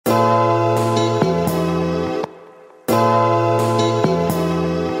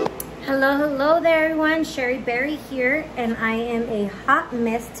Sherry Berry here, and I am a hot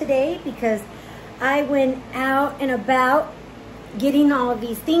mess today because I went out and about getting all of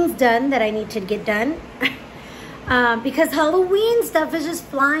these things done that I need to get done because Halloween stuff is just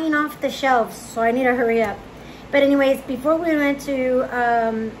flying off the shelves, so I need to hurry up. But anyways, before we went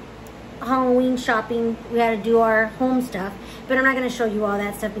to Halloween shopping, we had to do our home stuff, but I'm not going to show you all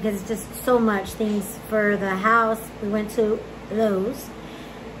that stuff because it's just so much things for the house. We went to Lowe's,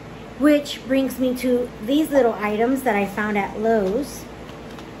 which brings me to these little items that I found at Lowe's.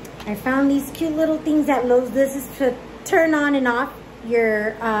 I found these cute little things at Lowe's. This is to turn on and off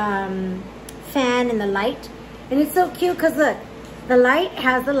your fan and the light, and it's so cute because look, the light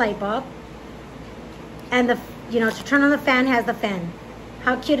has the light bulb, and the to turn on the fan has the fan.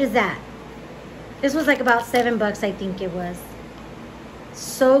 How cute is that? This was like about $7, I think it was.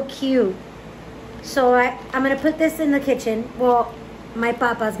 So cute. So I'm gonna put this in the kitchen. Well, my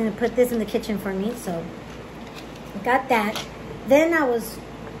papa's gonna put this in the kitchen for me. So I got that. Then I was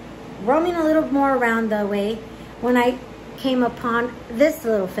roaming a little more around the way when I came upon this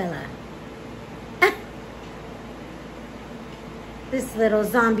little fella. This little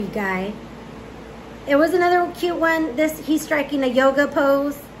zombie guy. It was another cute one. He's striking a yoga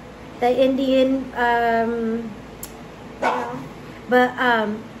pose, the Indian, yeah,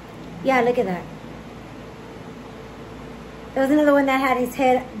 look at that. There was another one that had his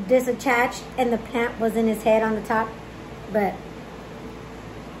head disattached and the plant was in his head on the top, but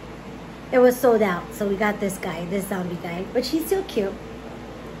it was sold out. So we got this guy, this zombie guy, but he's still cute.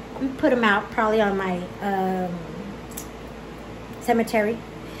 I'm gonna put him out probably on my cemetery.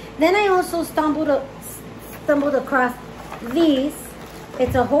 Then I also stumbled across these.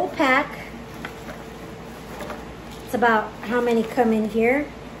 It's a whole pack. It's about how many come in here?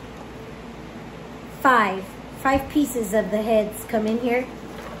 Five pieces of the heads come in here.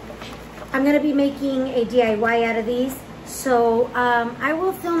 I'm gonna be making a DIY out of these. So I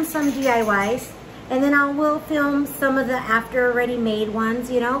will film some DIYs, and then I will film some of the after already made ones,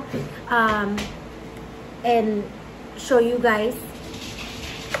 and show you guys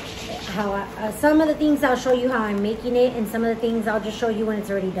how some of the things I'll show you how I'm making it, and some of the things I'll just show you when it's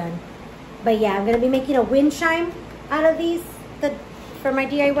already done. But yeah, I'm gonna be making a wind chime out of these for my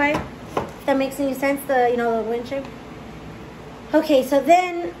DIY. If that makes any sense, the wind chime. Okay, so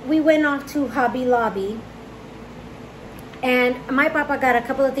then we went off to Hobby Lobby, and my papa got a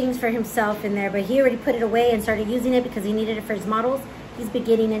couple of things for himself in there, but he already put it away and started using it because he needed it for his models. He's been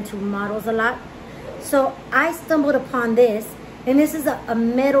getting into models a lot. So I stumbled upon this. And this is a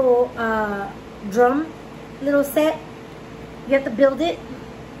metal drum little set. You have to build it.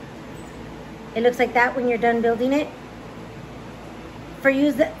 It looks like that when you're done building it. For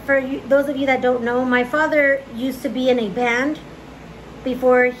those of you that don't know, my father used to be in a band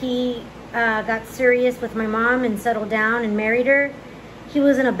before he got serious with my mom and settled down and married her. He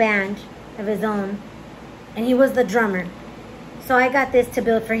was in a band of his own, and he was the drummer. So I got this to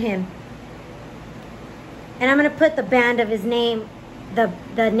build for him. And I'm going to put the band of his name, the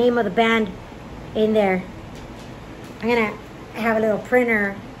name of the band in there. I'm going to have a little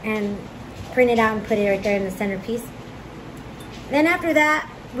printer and print it out and put it right there in the centerpiece. Then after that,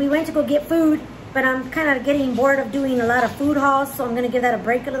 we went to go get food, but I'm kind of getting bored of doing a lot of food hauls, so I'm going to give that a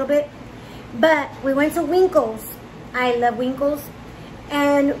break a little bit. But we went to Winkles. I love Winkles.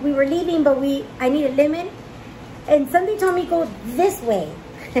 And we were leaving, but I needed lemon. And something told me go this way.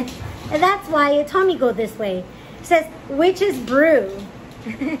 And that's why it told me go this way. It says, Witch's Brew.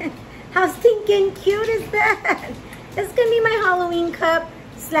 How stinking cute is that? It's going to be my Halloween cup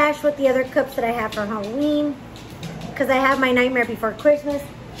 / with the other cups that I have for Halloween. Because I have my Nightmare Before Christmas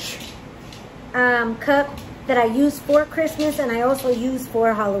cup that I use for Christmas, and I also use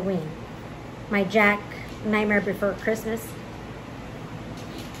for Halloween. My Jack Nightmare Before Christmas.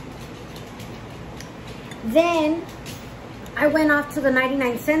 Then I went off to the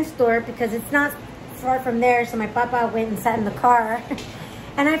 99-cent store because it's not far from there, so my papa went and sat in the car.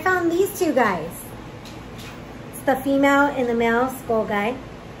 And I found these two guys. It's the female and the male skull guy,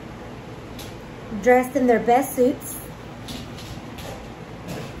 dressed in their best suits.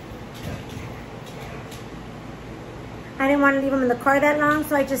 I didn't want to leave them in the car that long,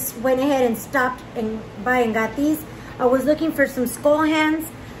 so I just went ahead and stopped and got these. I was looking for some skull hands,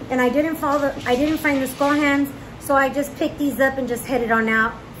 and I didn't find the skull hands. So I just picked these up and just headed on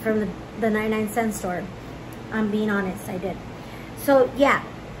out from the 99-cent store. I'm being honest, I did. So yeah,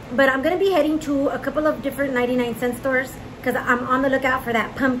 but I'm gonna be heading to a couple of different 99-cent stores because I'm on the lookout for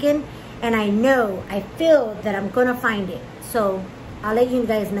that pumpkin, and I feel that I'm gonna find it. So I'll let you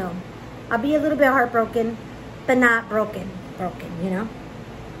guys know. I'll be a little bit heartbroken, but not broken,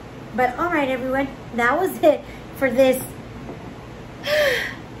 But all right, everyone, that was it for this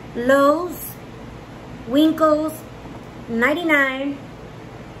Lowe's Winkles 99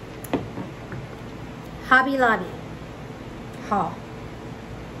 Hobby Lobby haul.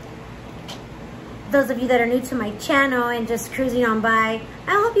 Those of you that are new to my channel and just cruising on by,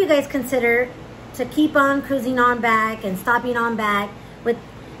 I hope you guys consider to keep on cruising on back and stopping on back with,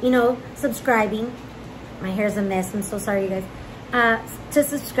 you know, subscribing. My hair's a mess. I'm so sorry, you guys. To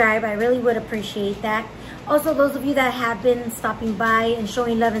subscribe, I really would appreciate that. Also, those of you that have been stopping by and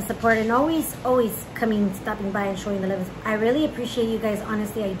showing love and support, and always stopping by and showing the love, I really appreciate you guys.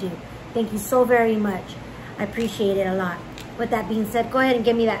 Honestly, I do. Thank you so very much. I appreciate it a lot. With that being said, go ahead and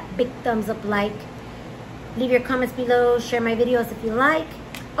give me that big thumbs up like. Leave your comments below. Share my videos if you like.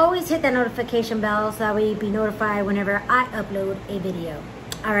 Always hit that notification bell so that way you'll be notified whenever I upload a video.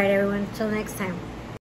 All right, everyone. Till next time.